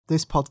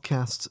This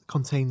podcast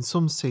contains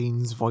some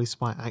scenes voiced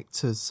by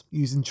actors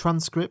using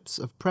transcripts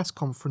of press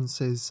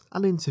conferences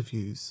and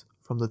interviews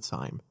from the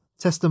time.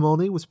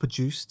 Testimony was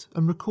produced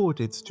and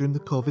recorded during the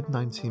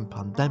COVID-19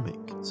 pandemic,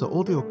 so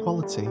audio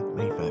quality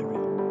may vary.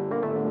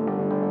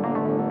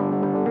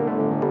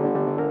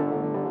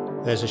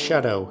 There's a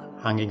shadow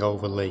hanging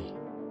over Leigh.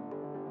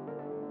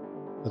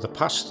 For the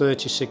past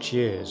 36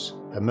 years,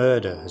 a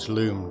murder has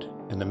loomed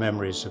in the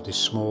memories of this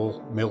small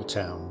mill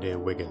town near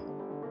Wigan.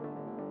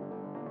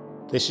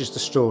 This is the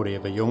story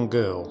of a young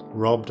girl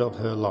robbed of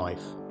her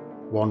life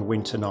one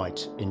winter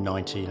night in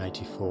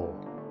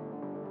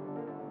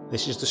 1984.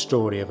 This is the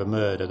story of a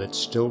murder that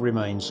still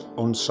remains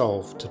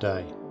unsolved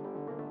today.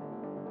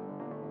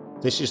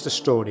 This is the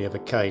story of a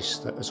case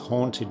that has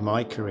haunted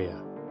my career.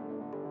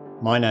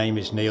 My name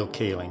is Neil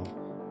Keeling,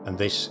 and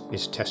this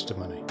is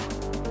Testimony.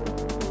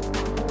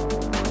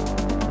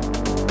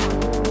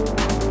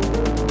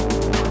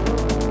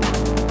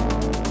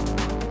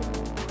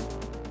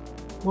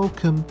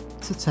 Welcome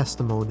to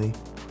Testimony,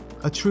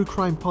 a true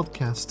crime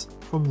podcast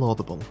from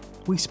Laudable.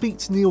 We speak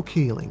to Neil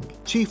Keeling,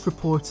 chief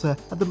reporter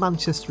at the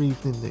Manchester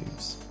Evening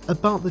News,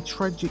 about the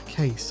tragic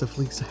case of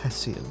Lisa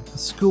Hessian, a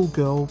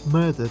schoolgirl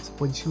murdered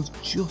when she was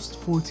just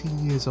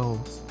 14 years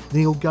old.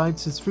 Neil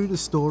guides us through the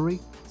story,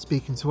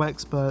 speaking to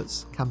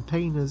experts,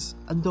 campaigners,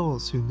 and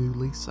those who knew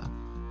Lisa.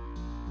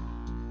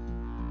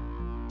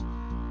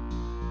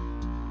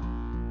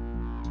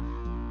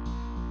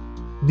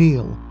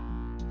 Neil,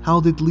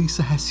 how did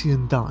Lisa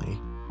Hessian die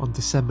on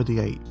December the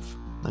 8th,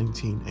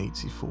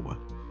 1984?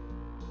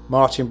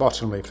 Martin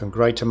Bottomley from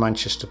Greater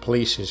Manchester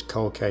Police's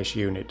Cold Case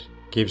Unit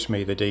gives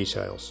me the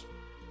details.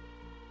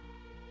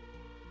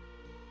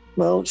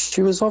 Well,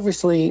 she was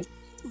obviously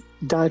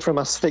died from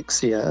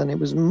asphyxia, and it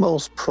was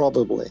most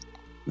probably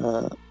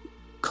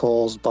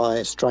caused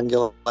by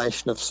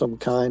strangulation of some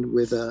kind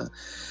with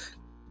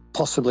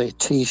possibly a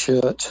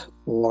T-shirt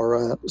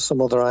or some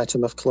other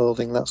item of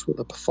clothing. That's what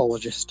the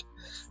pathologist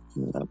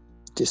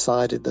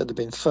decided, that there'd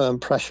been firm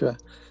pressure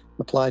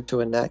applied to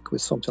her neck with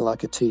something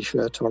like a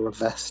T-shirt or a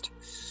vest.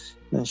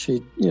 And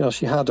she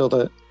had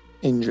other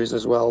injuries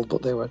as well,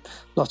 but they were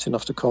not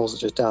enough to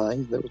cause her to die.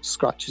 There were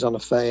scratches on her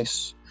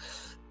face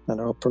and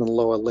her upper and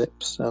lower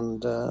lips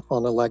and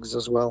on her legs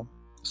as well.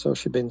 So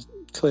she'd been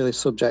clearly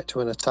subject to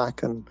an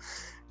attack and,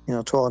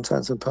 to all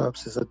intents and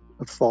purposes,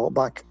 had fought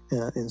back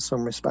in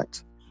some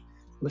respect.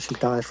 But she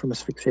died from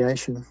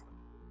asphyxiation.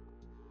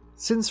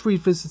 Since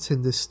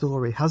revisiting this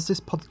story, has this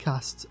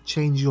podcast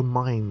changed your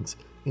mind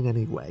in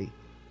any way?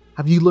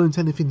 Have you learned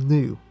anything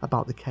new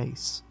about the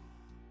case?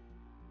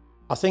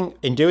 I think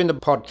in doing the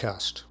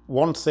podcast,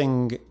 one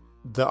thing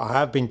that I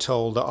have been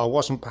told that I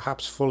wasn't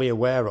perhaps fully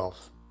aware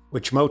of,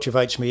 which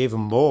motivates me even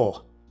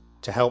more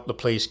to help the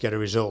police get a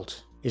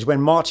result, is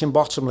when Martin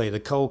Bottomley, the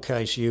Cold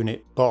Case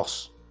Unit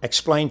boss,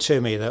 explained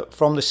to me that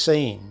from the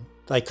scene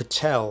they could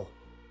tell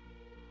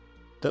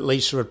that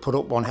Lisa had put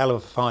up one hell of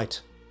a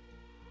fight.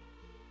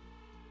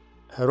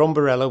 Her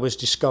umbrella was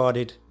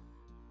discarded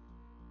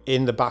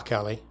in the back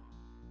alley.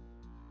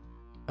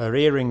 Her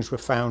earrings were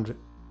found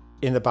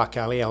in the back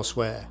alley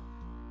elsewhere.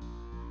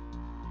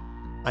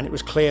 And it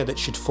was clear that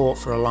she'd fought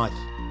for her life.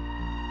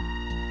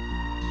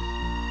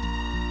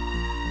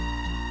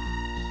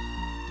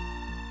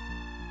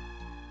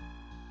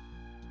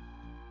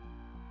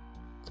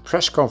 The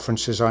press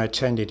conferences I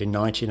attended in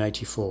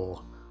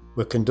 1984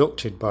 were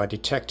conducted by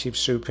Detective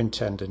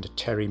Superintendent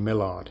Terry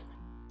Millard,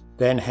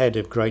 then head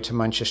of Greater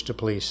Manchester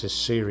Police's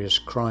Serious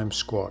Crime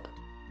Squad.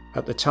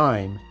 At the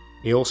time,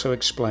 he also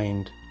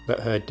explained that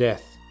her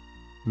death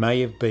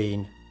may have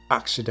been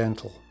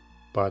accidental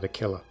by the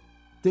killer.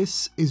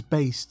 This is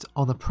based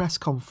on a press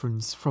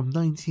conference from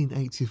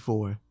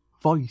 1984,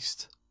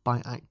 voiced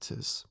by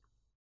actors.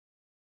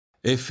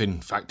 If,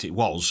 in fact, it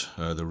was,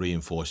 the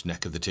reinforced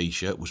neck of the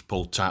T-shirt was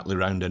pulled tightly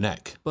round her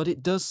neck. But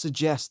it does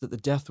suggest that the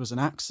death was an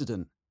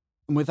accident,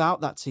 and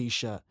without that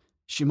T-shirt,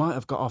 she might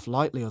have got off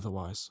lightly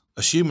otherwise.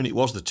 Assuming it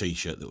was the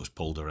T-shirt that was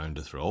pulled around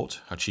her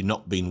throat, had she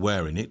not been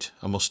wearing it,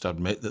 I must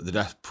admit that the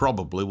death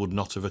probably would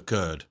not have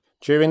occurred.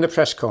 During the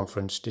press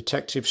conference,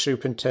 Detective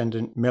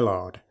Superintendent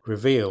Millard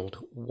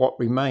revealed what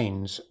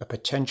remains a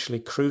potentially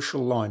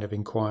crucial line of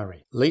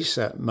inquiry.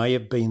 Lisa may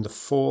have been the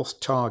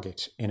fourth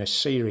target in a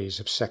series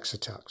of sex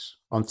attacks.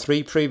 On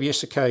 3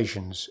 previous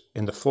occasions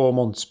in the 4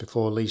 months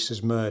before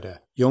Lisa's murder,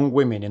 young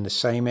women in the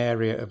same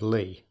area of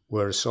Leigh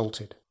were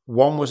assaulted.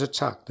 One was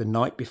attacked the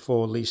night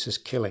before Lisa's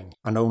killing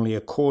and only a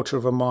quarter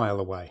of a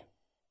mile away.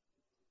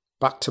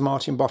 Back to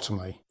Martin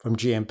Bottomley from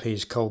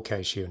GMP's Cold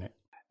Case Unit.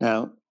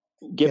 Now,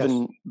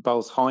 given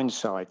both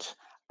hindsight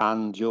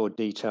and your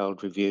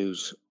detailed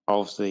reviews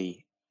of the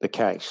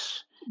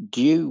case,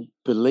 do you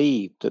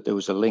believe that there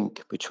was a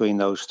link between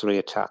those 3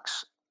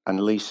 attacks and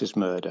Lisa's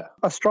murder?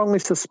 I strongly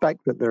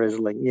suspect that there is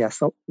a link,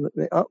 yes.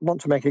 I want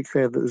to make it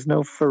clear that there's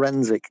no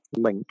forensic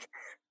link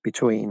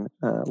between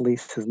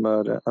Lisa's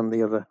murder and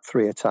the other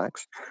 3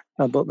 attacks.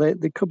 But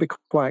they could be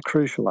quite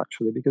crucial,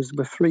 actually, because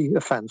there were 3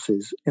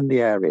 offences in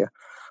the area,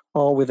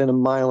 all within a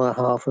mile and a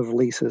half of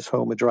Lisa's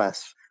home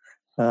address.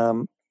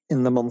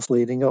 in the months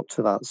leading up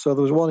to that. So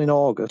there was one in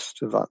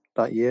August of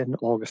that year, in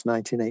August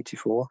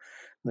 1984,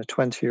 and a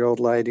 20-year-old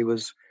lady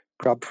was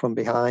grabbed from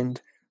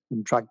behind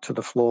and dragged to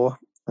the floor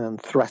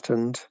and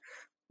threatened,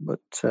 but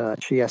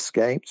she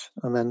escaped.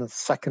 And then the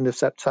 2nd of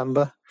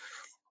September,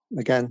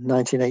 again,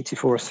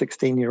 1984, a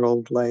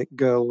 16-year-old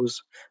girl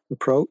was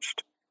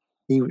approached.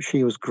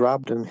 She was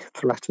grabbed and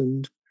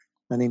threatened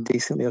and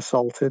indecently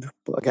assaulted,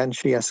 but again,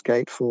 she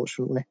escaped,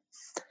 fortunately.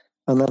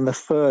 And then the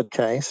third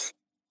case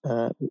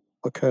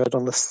occurred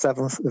on the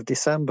 7th of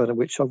December,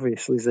 which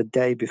obviously is a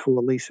day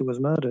before Lisa was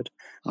murdered.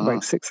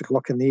 About 6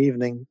 o'clock in the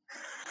evening,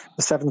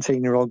 the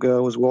 17-year-old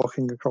girl was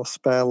walking across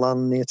spare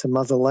land near to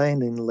Mather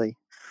Lane in Leigh,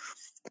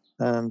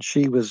 and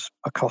she was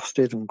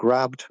accosted and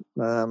grabbed.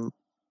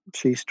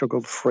 She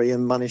struggled free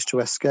and managed to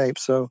escape.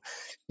 So,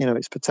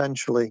 it's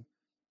potentially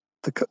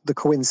the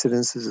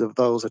coincidences of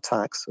those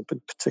attacks,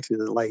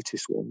 particularly the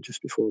latest one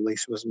just before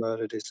Lisa was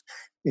murdered,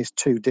 is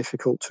too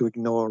difficult to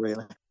ignore,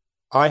 really.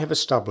 I have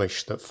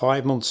established that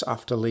 5 months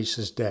after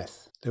Lisa's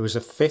death, there was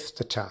a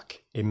 5th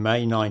attack in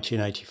May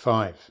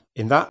 1985.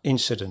 In that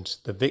incident,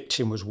 the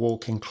victim was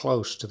walking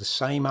close to the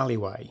same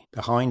alleyway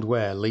behind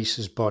where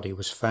Lisa's body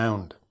was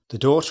found. The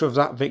daughter of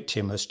that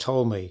victim has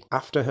told me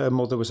after her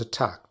mother was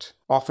attacked,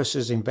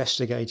 officers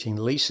investigating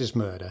Lisa's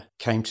murder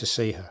came to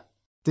see her.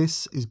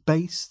 This is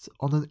based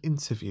on an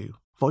interview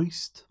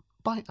voiced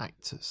by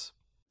actors.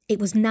 It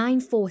was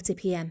 9:40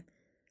 p.m.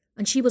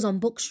 and she was on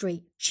Buck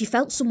Street. She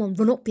felt someone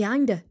run up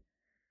behind her.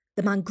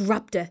 The man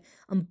grabbed her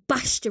and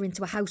bashed her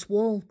into a house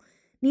wall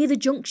near the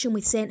junction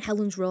with St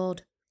Helens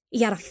Road.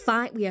 He had a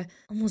fight with her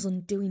and was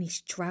undoing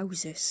his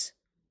trousers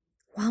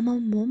while my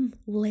mum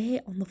lay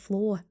on the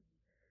floor.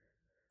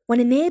 When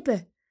a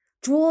neighbour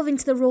drove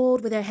into the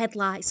road with her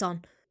headlights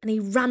on and he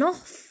ran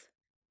off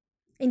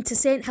into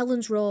St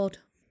Helens Road.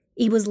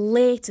 He was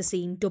later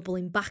seen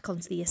doubling back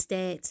onto the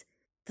estate.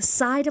 The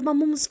side of my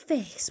mum's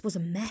face was a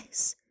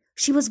mess.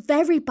 She was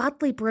very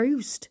badly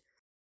bruised.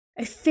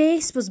 Her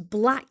face was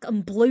black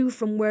and blue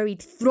from where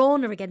he'd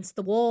thrown her against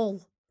the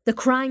wall. The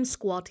crime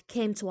squad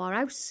came to our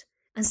house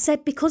and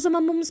said because of my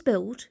mum's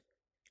build,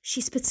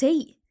 she's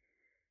petite.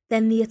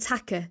 Then the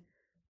attacker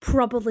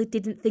probably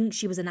didn't think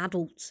she was an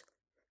adult.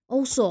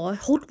 Also, her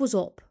hood was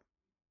up.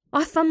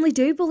 Our family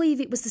do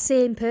believe it was the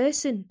same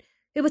person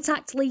who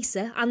attacked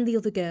Lisa and the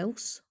other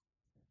girls.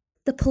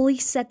 The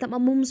police said that my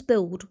mum's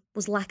build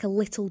was like a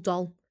little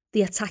doll.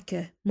 The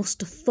attacker must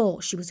have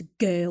thought she was a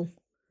girl.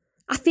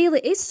 I feel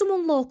it is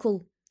someone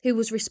local who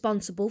was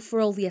responsible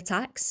for all the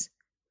attacks.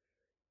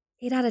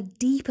 It had a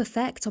deep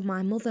effect on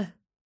my mother.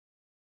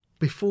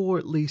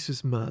 Before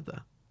Lisa's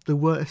murder, there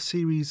were a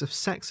series of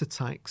sex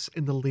attacks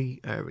in the Leigh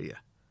area,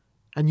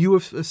 and you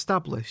have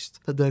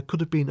established that there could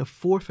have been a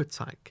 4th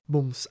attack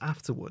months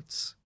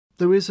afterwards.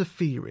 There is a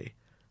theory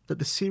that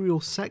the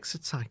serial sex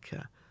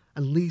attacker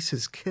and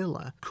Lisa's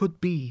killer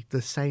could be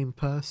the same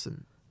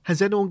person.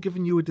 Has anyone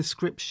given you a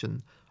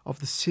description of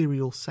the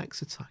serial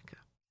sex attacker?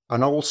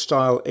 An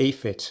old-style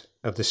e-fit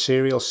of the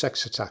serial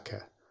sex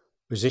attacker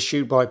was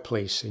issued by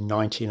police in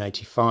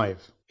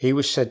 1985. He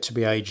was said to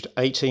be aged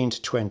 18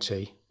 to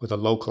 20 with a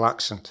local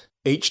accent.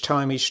 Each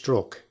time he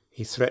struck,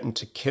 he threatened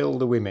to kill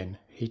the women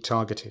he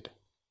targeted.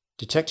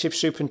 Detective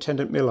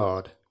Superintendent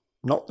Millard,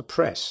 not the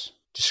press,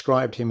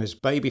 described him as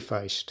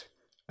baby-faced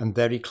and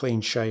very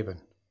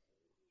clean-shaven.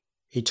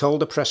 He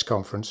told a press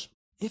conference,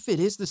 "If it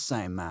is the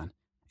same man,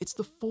 it's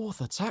the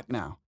 4th attack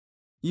now.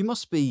 You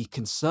must be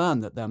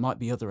concerned that there might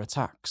be other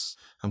attacks."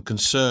 I'm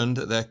concerned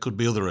that there could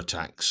be other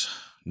attacks.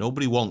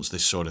 Nobody wants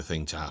this sort of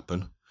thing to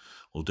happen.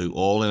 We'll do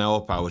all in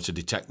our power to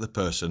detect the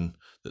person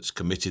that's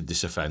committed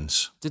this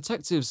offence.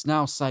 Detectives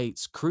now say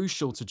it's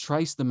crucial to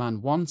trace the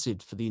man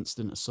wanted for the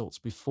incident assaults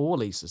before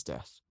Lisa's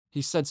death.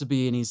 He's said to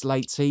be in his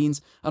late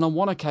teens and on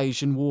one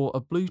occasion wore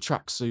a blue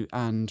tracksuit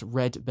and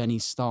red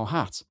Benny-style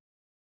hat.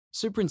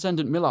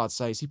 Superintendent Millard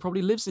says he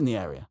probably lives in the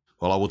area.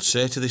 Well, I would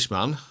say to this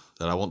man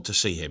that I want to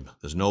see him.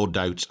 There's no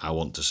doubt I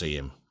want to see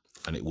him.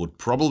 And it would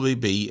probably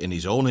be in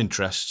his own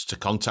interests to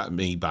contact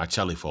me by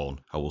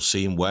telephone. I will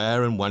see him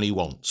where and when he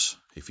wants,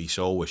 if he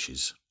so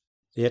wishes.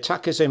 The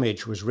attacker's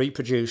image was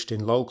reproduced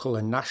in local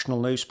and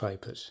national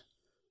newspapers,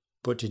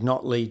 but did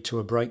not lead to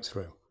a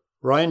breakthrough.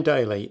 Ryan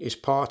Daly is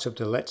part of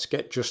the Let's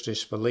Get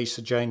Justice for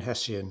Lisa Jane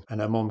Hessian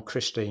and her mum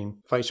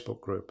Christine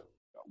Facebook group.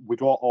 We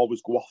don't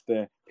always go off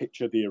the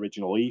picture of the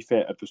original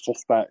e-fit of the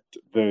suspect,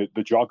 the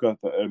jogger,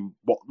 that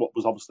what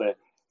was obviously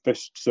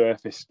first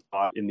surfaced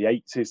in the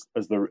 80s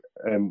as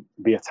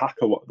the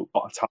attacker, what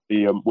attacked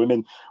the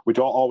women. We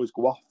don't always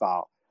go off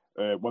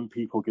that when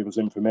people give us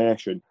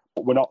information.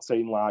 But we're not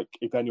saying, like,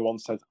 if anyone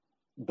says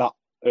that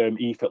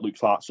e-fit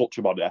looks like such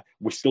a body,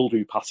 we still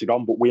do pass it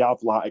on. But we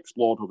have, like,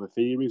 explored other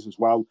theories as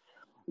well.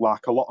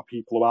 Like, a lot of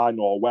people who I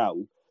know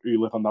well, who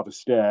live on that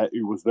estate,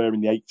 who was there in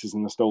the 80s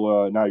and are still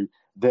there now,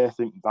 they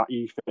think that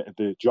e-fit of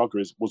the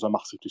joggers was a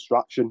massive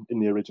distraction in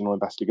the original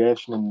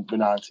investigation in the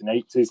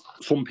 1980s.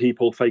 Some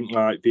people think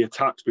like the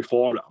attacks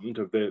beforehand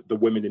of the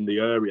women in the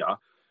area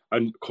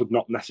and could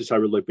not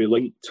necessarily be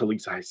linked to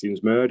Lisa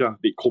Hessian's murder.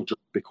 It could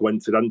just be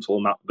coincidental,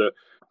 and that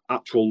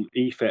actual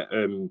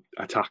EFIT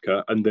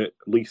attacker and that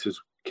Lisa's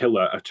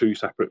killer are two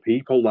separate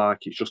people.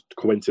 Like, it's just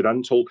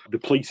coincidental. The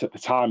police at the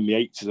time, in the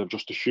 80s, have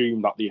just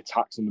assumed that the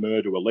attacks and the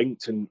murder were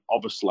linked, and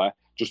obviously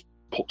just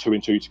put two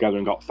and two together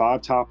and got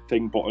five type of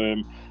thing. But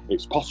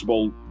it's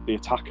possible the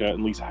attacker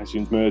and Lisa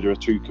Hessian's murder are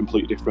two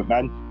completely different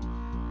men.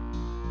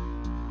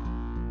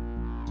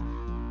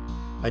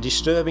 A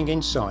disturbing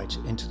insight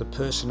into the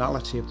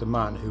personality of the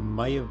man who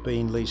may have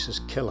been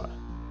Lisa's killer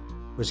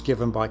was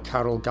given by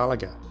Carol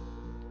Gallagher,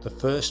 the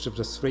first of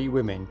the three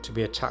women to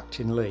be attacked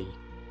in Leigh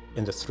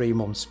in the 3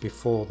 months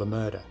before the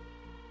murder.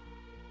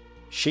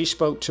 She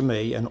spoke to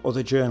me and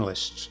other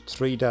journalists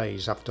 3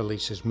 days after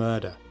Lisa's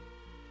murder.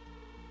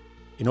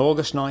 In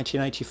August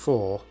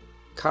 1984,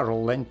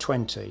 Carol, then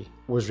 20,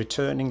 was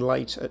returning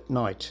late at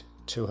night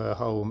to her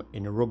home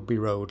in Rugby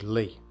Road,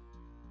 Leigh.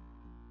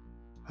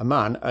 A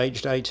man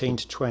aged 18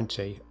 to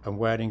 20 and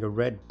wearing a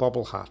red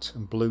bobble hat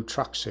and blue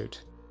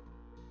tracksuit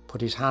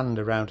put his hand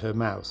around her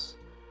mouth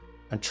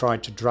and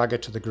tried to drag her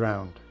to the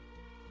ground.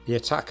 The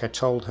attacker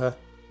told her,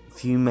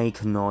 "If you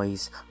make a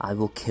noise, I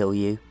will kill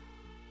you.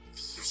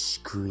 If you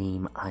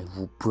scream, I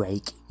will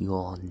break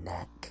your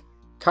neck."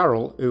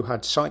 Carol, who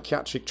had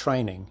psychiatric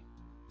training,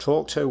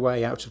 talked her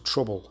way out of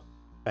trouble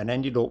and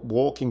ended up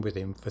walking with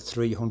him for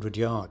 300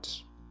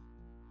 yards.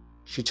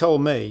 She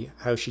told me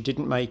how she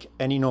didn't make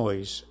any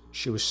noise,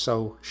 she was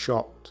so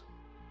shocked.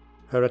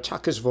 Her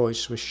attacker's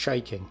voice was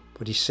shaking,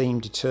 but he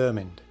seemed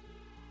determined.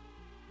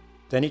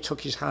 Then he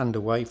took his hand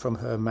away from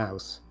her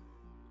mouth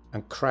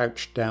and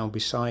crouched down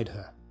beside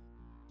her.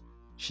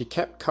 She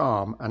kept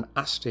calm and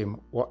asked him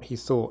what he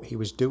thought he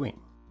was doing.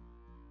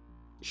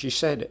 She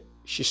said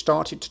she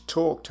started to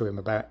talk to him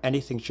about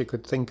anything she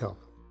could think of.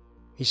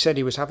 He said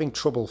he was having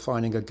trouble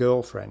finding a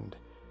girlfriend,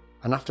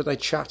 and after they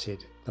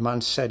chatted, the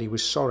man said he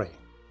was sorry.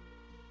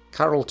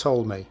 Carol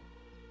told me,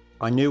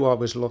 "I knew I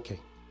was lucky.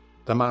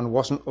 The man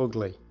wasn't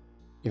ugly.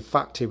 In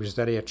fact, he was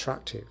very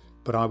attractive,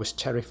 but I was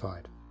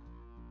terrified."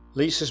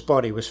 Lisa's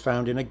body was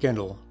found in a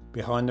gunnel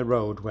behind the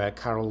road where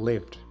Carol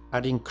lived,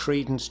 adding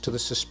credence to the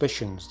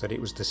suspicions that it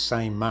was the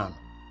same man.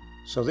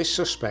 So this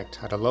suspect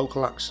had a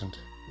local accent,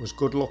 was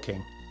good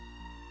looking,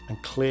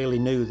 and clearly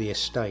knew the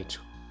estate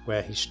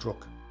where he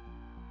struck.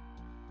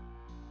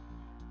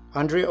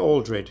 Andrea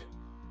Aldred,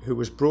 who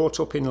was brought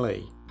up in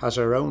Leigh, has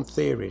her own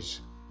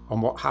theories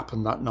on what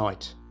happened that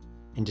night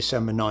in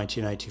December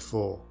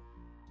 1984.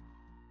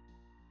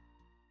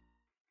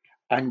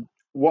 And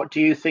what do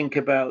you think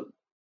about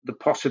the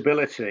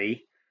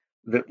possibility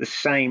that the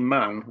same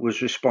man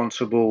was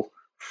responsible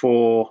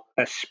for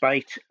a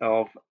spate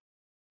of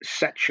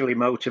sexually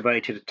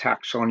motivated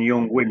attacks on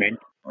young women?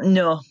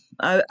 No,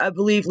 I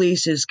believe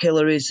Lisa's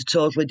killer is a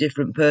totally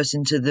different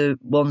person to the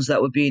ones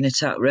that were being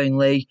attacked around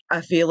Leigh.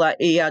 I feel like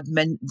he had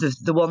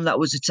the one that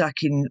was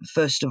attacking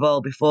first of all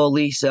before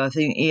Lisa. I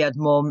think he had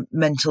more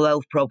mental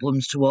health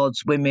problems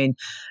towards women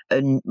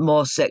and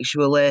more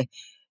sexually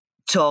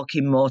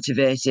talking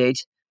motivated,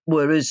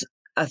 whereas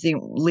I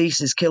think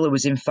Lisa's killer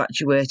was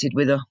infatuated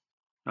with her.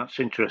 That's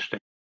interesting.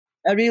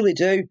 I really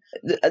do.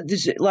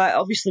 There's, like,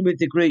 obviously with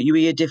the group you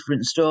hear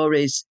different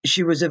stories.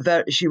 She was a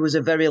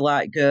very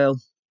light girl.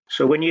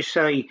 So when you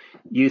say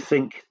you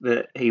think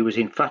that he was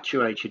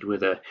infatuated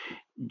with her,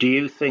 do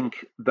you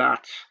think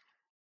that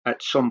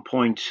at some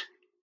point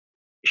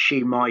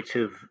she might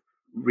have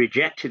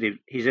rejected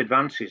his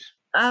advances?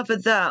 Either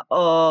that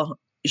or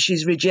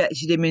she's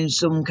rejected him in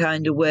some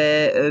kind of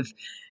way of,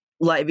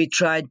 like, if he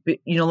tried,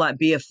 like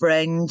be a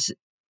friend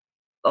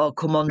or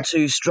come on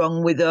too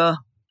strong with her.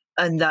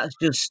 And that's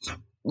just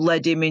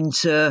led him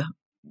into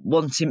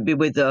wanting to be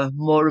with her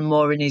more and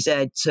more in his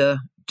head to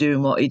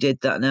doing what he did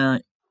that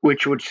night.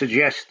 Which would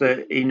suggest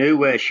that he knew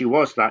where she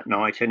was that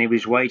night and he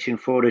was waiting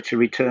for her to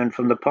return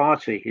from the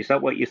party. Is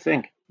that what you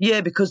think?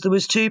 Yeah, because there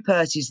was two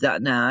parties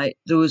that night.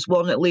 There was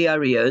one at Leigh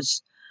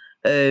Harriers,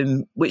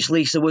 which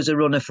Lisa was a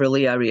runner for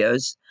Leigh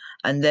Harriers,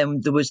 and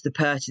then there was the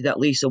party that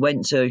Lisa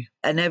went to.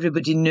 And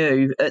everybody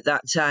knew at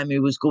that time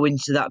who was going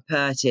to that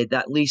party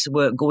that Lisa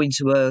weren't going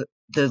to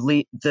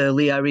the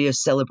Leigh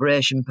Harriers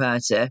celebration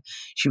party.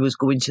 She was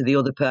going to the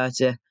other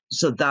party.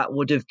 So that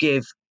would have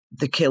give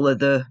the killer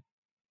the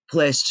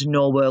place to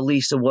know where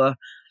Lisa were.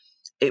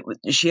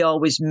 She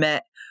always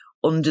met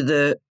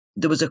there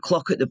was a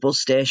clock at the bus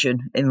station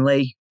in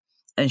Leigh,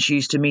 and she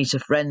used to meet a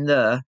friend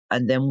there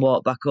and then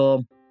walk back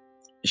home.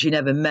 She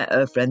never met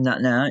her friend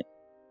that night.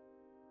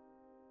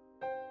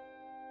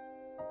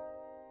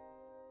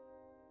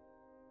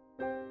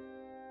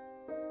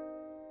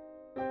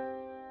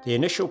 The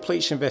initial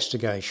police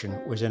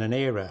investigation was in an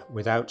era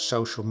without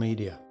social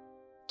media.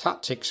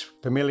 Tactics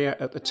familiar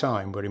at the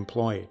time were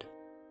employed.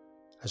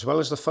 As well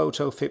as the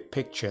photo fit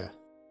picture,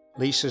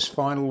 Lisa's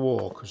final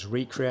walk was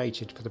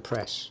recreated for the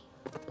press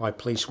by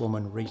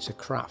policewoman Rita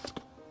Kraft.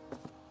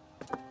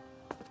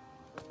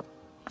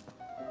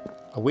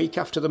 A week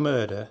after the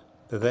murder,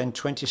 the then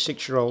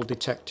 26-year-old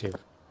detective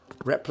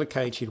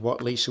replicated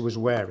what Lisa was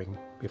wearing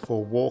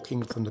before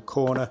walking from the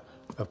corner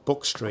of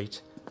Buck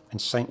Street and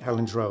St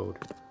Helens Road,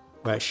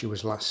 where she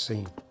was last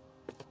seen.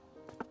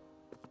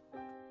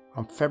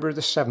 On February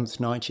the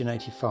 7th,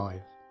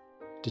 1985,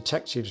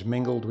 detectives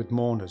mingled with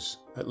mourners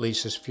at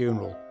Lisa's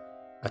funeral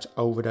at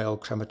Overdale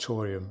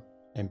Crematorium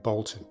in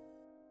Bolton.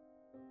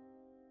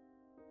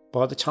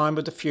 By the time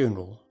of the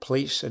funeral,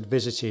 police had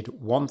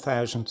visited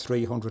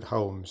 1,300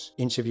 homes,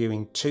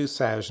 interviewing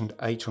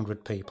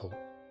 2,800 people,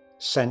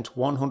 sent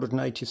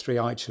 183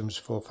 items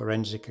for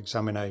forensic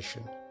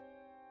examination,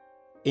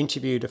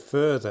 interviewed a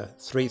further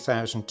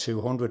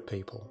 3,200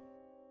 people,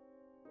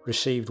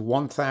 received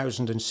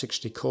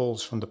 1,060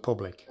 calls from the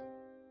public,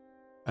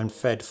 and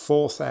fed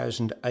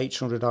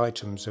 4,800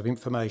 items of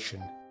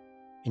information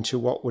into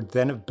what would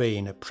then have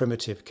been a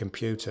primitive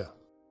computer.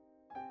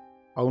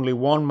 Only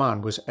one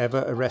man was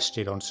ever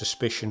arrested on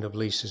suspicion of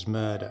Lisa's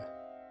murder.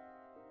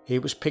 He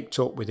was picked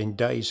up within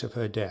days of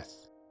her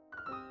death.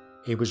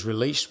 He was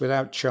released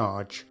without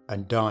charge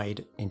and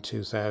died in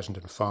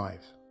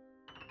 2005.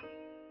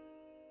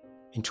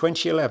 In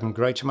 2011,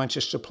 Greater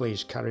Manchester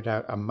Police carried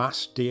out a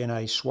mass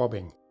DNA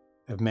swabbing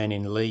of men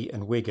in Leigh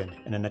and Wigan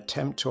in an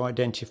attempt to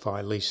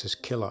identify Lisa's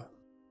killer.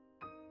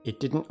 It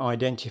didn't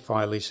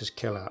identify Lisa's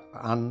killer,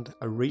 and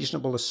a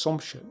reasonable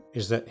assumption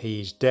is that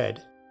he is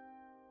dead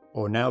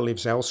or now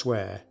lives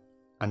elsewhere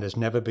and has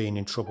never been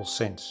in trouble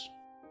since.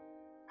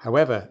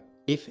 However,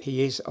 if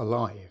he is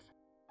alive,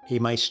 he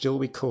may still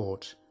be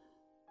caught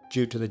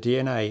due to the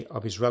DNA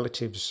of his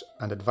relatives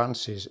and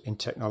advances in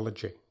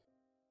technology.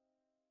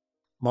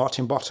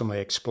 Martin Bottomley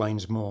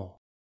explains more.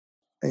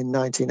 In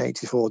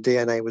 1984,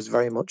 DNA was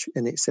very much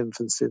in its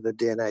infancy. The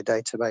DNA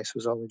database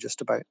was only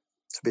just about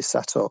to be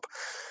set up.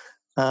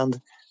 And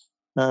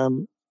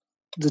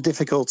the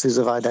difficulties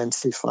of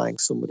identifying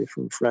somebody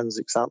from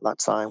forensics at that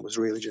time was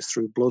really just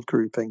through blood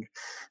grouping.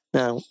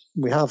 Now,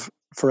 we have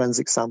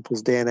forensic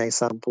samples, DNA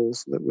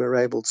samples, that we're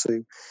able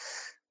to,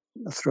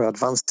 through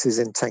advances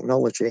in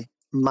technology,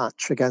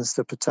 match against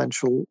a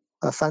potential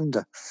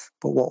offender.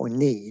 But what we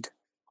need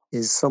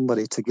is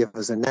somebody to give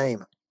us a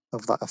name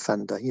of that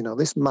offender. You know,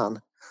 this man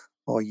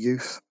or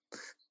youth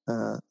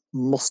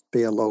must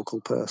be a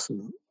local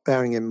person,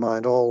 bearing in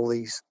mind all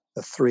these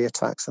the 3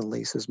 attacks and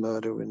Lisa's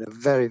murder were in a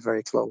very,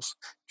 very close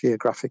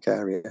geographic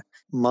area.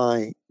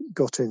 My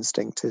gut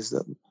instinct is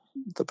that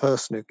the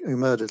person who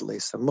murdered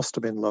Lisa must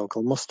have been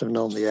local, must have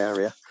known the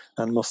area,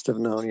 and must have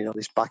known, you know,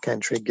 this back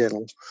entry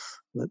gill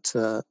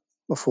that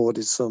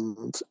afforded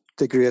some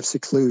degree of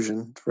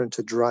seclusion for him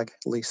to drag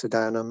Lisa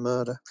down and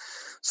murder.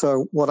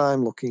 So what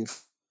I'm looking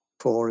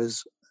for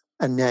is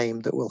a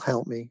name that will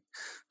help me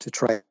to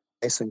trace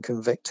and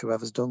convict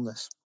whoever's done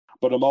this.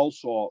 But I'm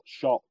also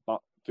shocked that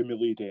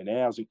familiar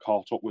DNA hasn't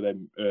caught up with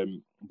him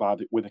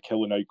with a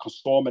killer now, because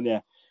so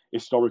many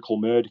historical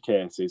murder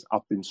cases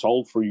have been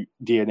solved through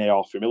DNA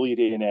or familiar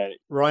DNA.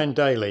 Ryan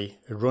Daly,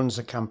 who runs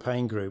a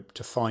campaign group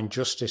to find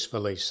justice for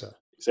Lisa.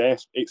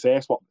 It's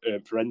ace what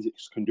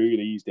forensics can do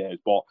these days,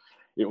 but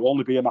it will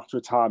only be a matter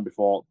of time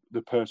before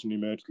the person who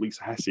murdered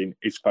Lisa Hessing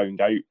is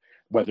found out,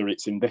 whether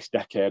it's in this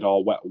decade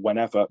or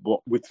whenever. But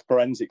with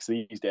forensics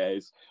these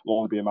days, it'll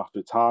only be a matter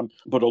of time.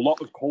 But a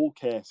lot of cold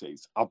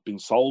cases have been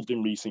solved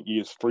in recent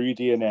years through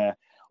DNA,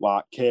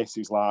 like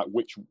cases like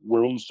which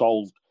were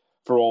unsolved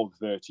for over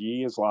 30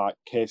 years, like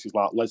cases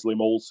like Leslie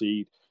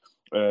Molseed,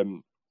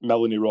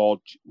 Melanie Road,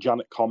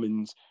 Janet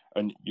Commons,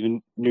 and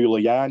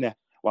Nuliana.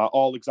 Like,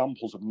 all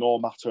examples of no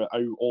matter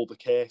how old the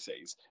case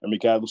is, and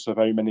regardless of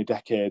how many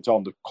decades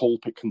on, the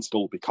culprit can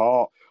still be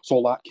caught. So,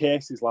 like,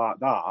 cases like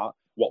that,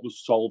 what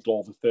was solved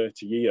over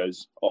 30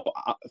 years, or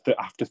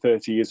after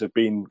 30 years of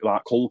being,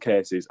 like, cold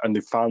cases, and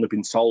they've finally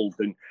been solved,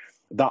 and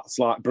that's,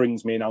 like,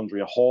 brings me and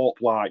Andrea hope,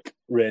 like,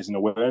 raising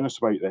awareness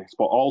about this.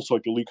 But also,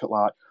 if you look at,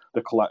 like,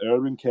 the Colette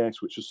Irwin case,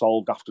 which was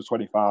solved after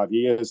 25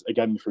 years,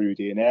 again through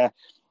DNA,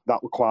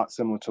 that were quite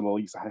similar to the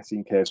Lisa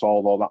Hessing case,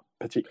 although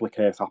that particular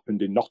case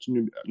happened in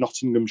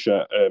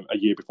Nottinghamshire a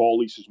year before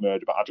Lisa's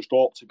murder. But I just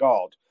hope to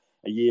God,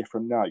 a year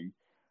from now,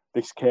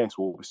 this case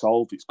will be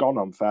solved. It's gone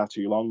on far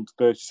too long,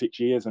 36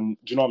 years, and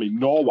do you know what I mean?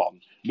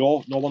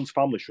 No one's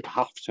family should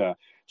have to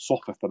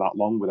suffer for that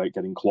long without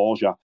getting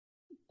closure.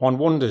 One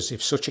wonders,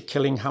 if such a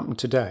killing happened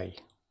today,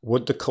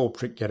 would the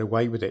culprit get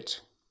away with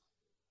it?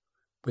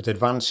 With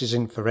advances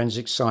in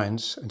forensic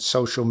science and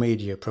social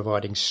media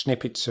providing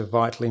snippets of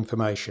vital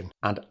information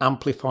and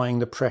amplifying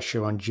the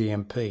pressure on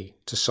GMP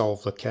to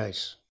solve the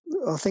case.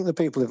 I think the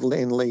people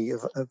in Leigh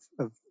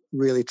have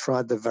really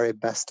tried their very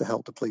best to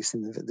help the police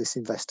in this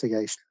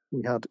investigation.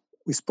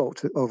 We spoke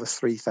to over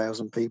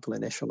 3,000 people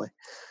initially,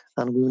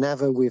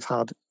 and we've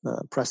had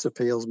press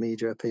appeals,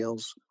 media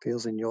appeals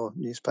in your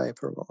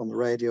newspaper, on the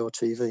radio,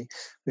 TV.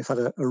 We've had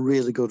a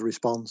really good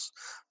response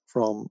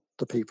from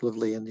the people of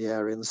Leigh in the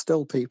area. And there's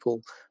still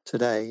people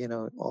today, you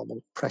know,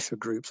 almost pressure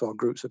groups or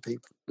groups of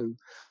people who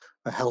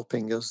are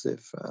helping us.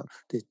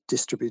 They've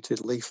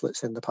distributed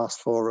leaflets in the past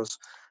for us,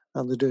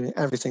 and they're doing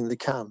everything they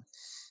can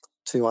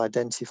to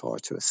identify,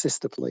 to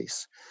assist the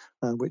police,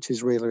 which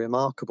is really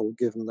remarkable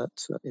given that,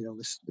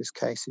 this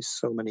case is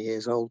so many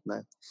years old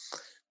now.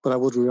 But I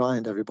would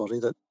remind everybody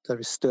that there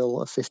is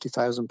still a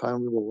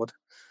 £50,000 reward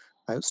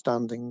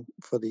outstanding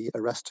for the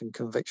arrest and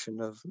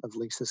conviction of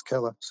Lisa's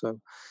killer. So,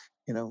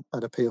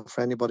 I'd appeal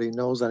for anybody who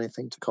knows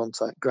anything to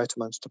contact Greater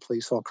Manchester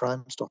Police or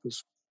Crime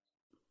Stoppers.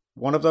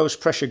 One of those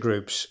pressure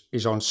groups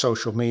is on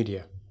social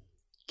media.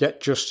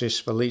 Get Justice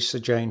for Lisa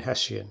Jane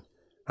Hessian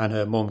and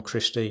her mum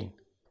Christine.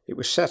 It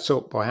was set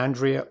up by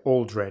Andrea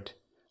Aldred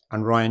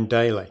and Ryan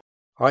Daly.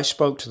 I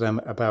spoke to them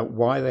about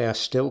why they are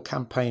still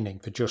campaigning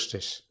for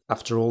justice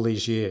after all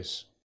these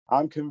years.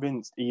 I'm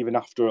convinced even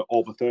after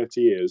over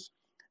 30 years,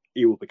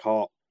 he will be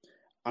caught.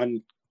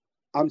 And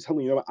I'm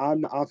telling you,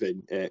 I'm not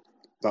having it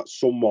that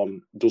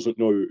someone doesn't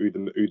know who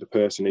the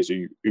person is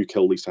who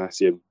killed Lisa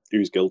Hessian,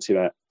 who's guilty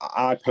there.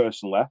 I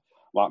personally,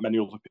 like many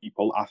other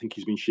people, I think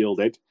he's been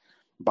shielded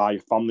by a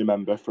family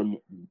member from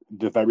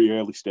the very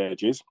early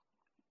stages.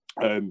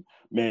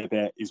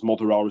 Maybe his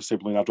mother or a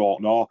sibling, I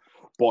don't know.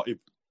 But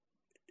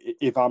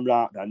if I'm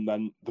right,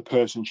 then the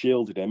person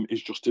shielded him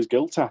is just as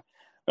guilty.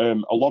 A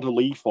lot of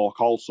Lee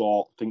folk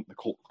also think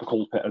the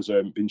culprit has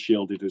been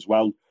shielded as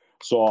well.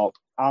 So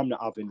I'm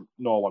not having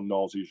no one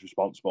knows who's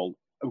responsible.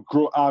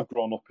 I've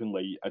grown up in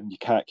Lee, and you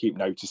can't keep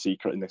no to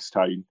secret in this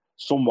town.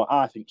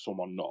 I think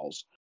someone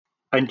knows.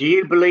 And do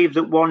you believe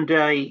that one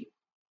day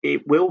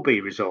it will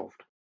be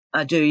resolved?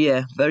 I do,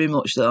 yeah, very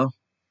much so.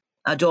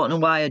 I don't know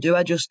why I do.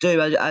 I just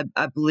do.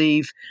 I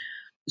believe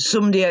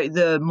somebody out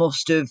there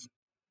must have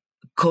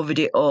covered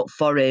it up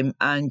for him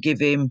and give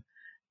him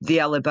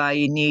the alibi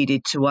he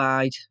needed to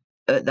hide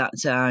at that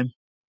time.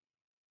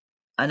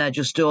 And I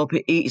just hope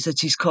it eats at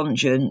his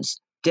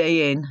conscience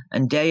day in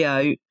and day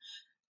out,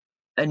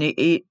 and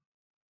he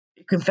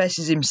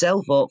confesses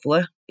himself,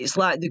 hopefully. It's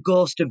like the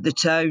ghost of the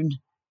town.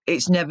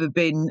 It's never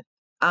been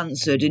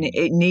answered, and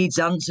it needs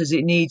answers.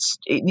 It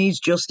needs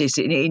justice.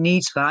 It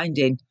needs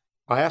finding.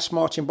 I asked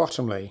Martin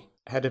Bottomley,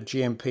 head of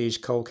GMP's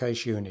Cold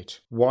Case Unit,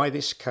 why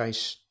this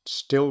case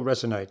still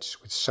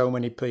resonates with so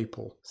many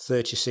people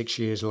 36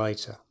 years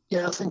later.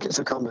 Yeah, I think it's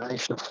a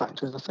combination of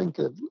factors. I think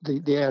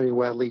the area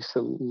where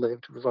Lisa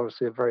lived was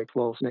obviously a very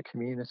close-knit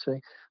community.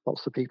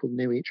 Lots of people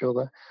knew each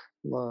other.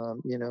 There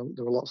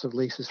were lots of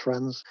Lisa's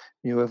friends,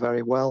 knew her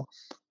very well.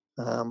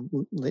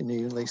 They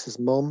knew Lisa's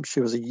mum. She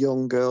was a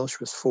young girl. She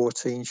was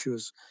 14. She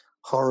was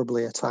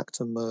horribly attacked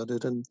and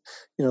murdered. And,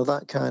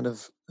 that kind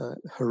of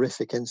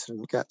horrific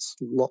incident gets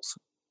lots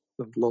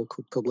of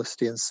local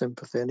publicity and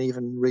sympathy, and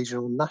even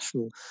regional and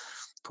national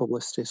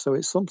publicity. So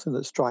it's something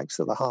that strikes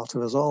at the heart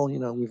of us all.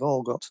 We've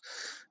all got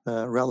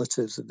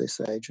relatives of this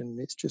age, and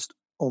it's just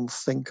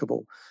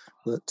unthinkable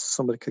that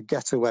somebody could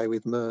get away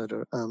with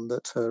murder and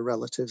that her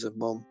relatives of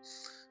mum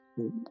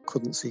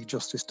couldn't see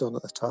justice done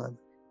at the time.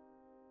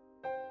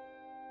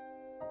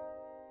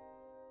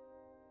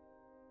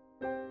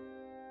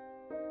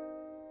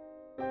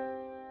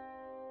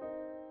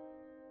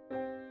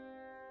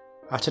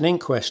 At an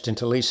inquest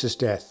into Lisa's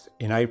death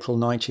in April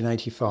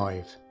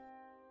 1985,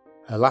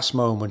 her last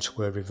moments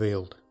were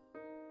revealed.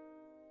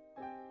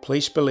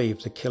 Police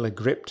believe the killer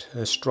gripped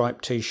her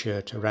striped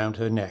t-shirt around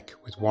her neck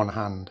with one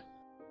hand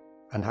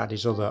and had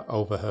his other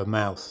over her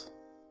mouth.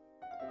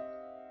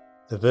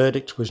 The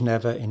verdict was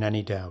never in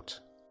any doubt: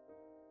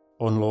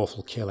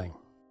 unlawful killing.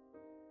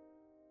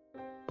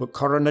 But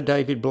Coroner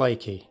David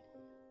Blakey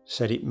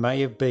said it may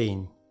have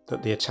been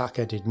that the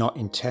attacker did not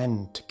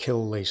intend to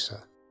kill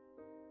Lisa,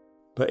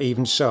 but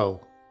even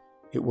so,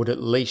 it would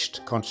at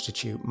least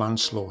constitute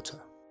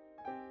manslaughter.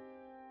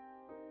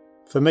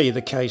 For me,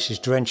 the case is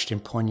drenched in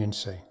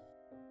poignancy.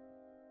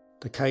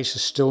 The case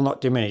is still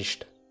not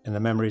diminished in the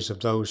memories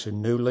of those who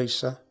knew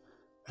Lisa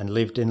and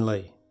lived in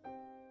Lee.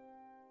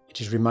 It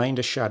has remained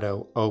a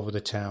shadow over the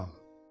town.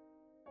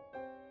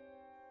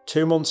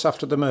 2 months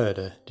after the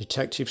murder,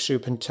 Detective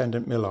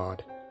Superintendent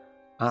Millard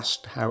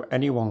asked how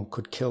anyone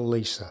could kill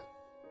Lisa,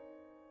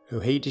 who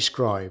he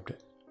described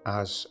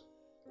as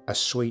a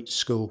sweet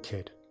school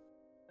kid.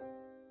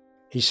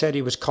 He said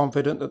he was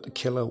confident that the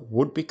killer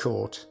would be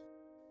caught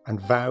and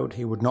vowed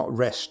he would not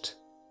rest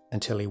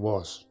until he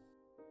was.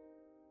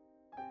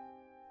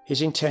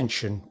 His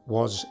intention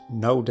was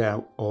no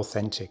doubt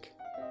authentic,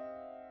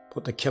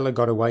 but the killer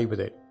got away with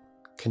it,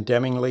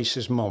 condemning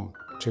Lisa's mum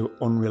to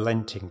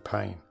unrelenting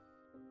pain.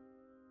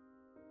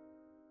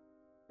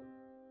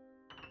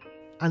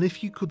 And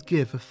if you could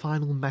give a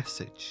final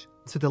message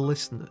to the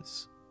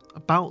listeners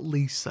about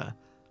Lisa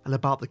and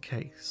about the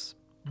case,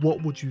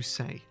 what would you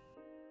say?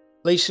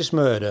 Lisa's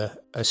murder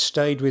has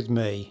stayed with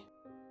me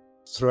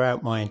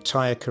throughout my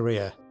entire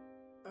career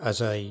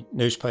as a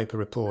newspaper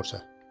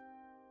reporter.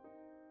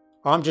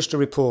 I'm just a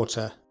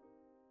reporter,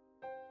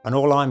 and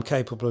all I'm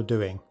capable of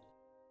doing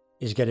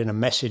is getting a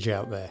message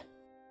out there.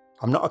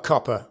 I'm not a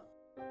copper.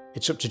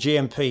 It's up to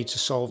GMP to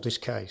solve this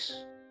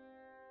case.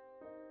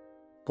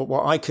 But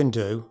what I can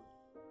do,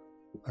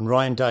 and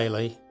Ryan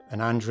Daly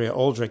and Andrea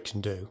Aldred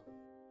can do,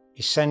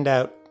 is send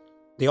out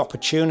the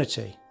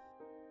opportunity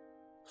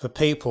for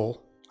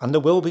people, and there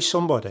will be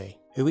somebody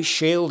who is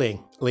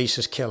shielding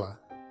Lisa's killer,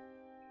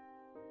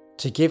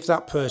 to give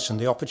that person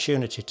the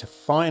opportunity to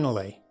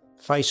finally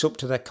face up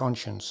to their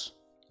conscience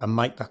and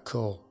make that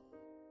call.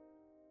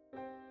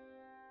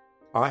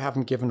 I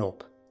haven't given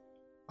up,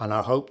 and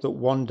I hope that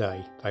one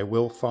day they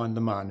will find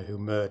the man who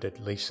murdered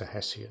Lisa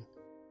Hessian.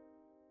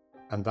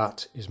 and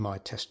that is my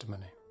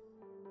testimony.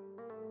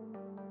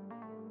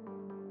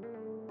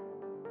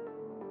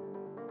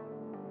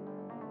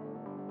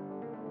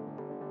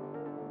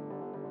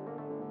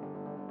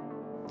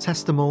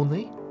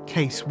 Testimony,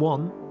 Case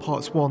 1,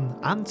 Parts 1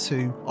 and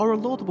 2 are a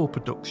laudable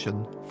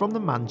production from the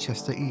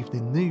Manchester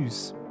Evening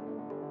News.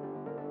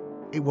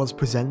 It was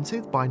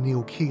presented by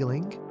Neil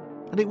Keeling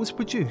and it was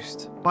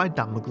produced by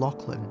Dan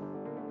McLaughlin.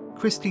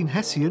 Christine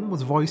Hessian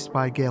was voiced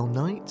by Gail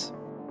Knight.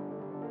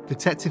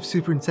 Detective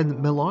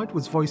Superintendent Millard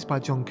was voiced by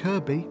John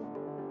Kirby.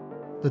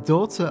 The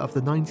daughter of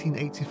the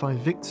 1985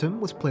 victim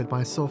was played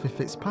by Sophie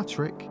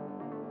Fitzpatrick.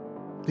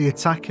 The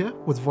attacker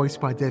was voiced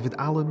by David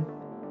Allen.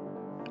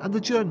 And the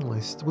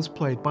journalist was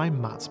played by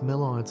Matt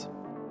Millard.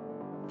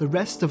 The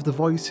rest of the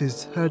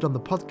voices heard on the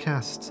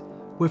podcast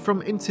were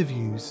from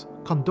interviews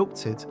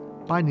conducted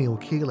by Neil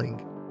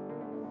Keeling,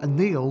 and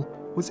Neil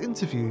was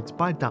interviewed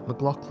by Dan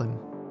McLaughlin.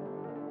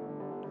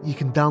 You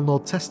can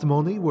download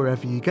Testimony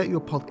wherever you get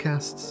your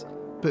podcasts,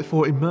 but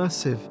for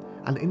immersive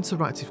and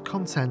interactive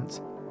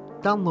content,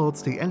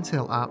 download the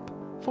Entail app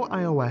for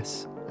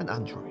iOS and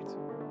Android.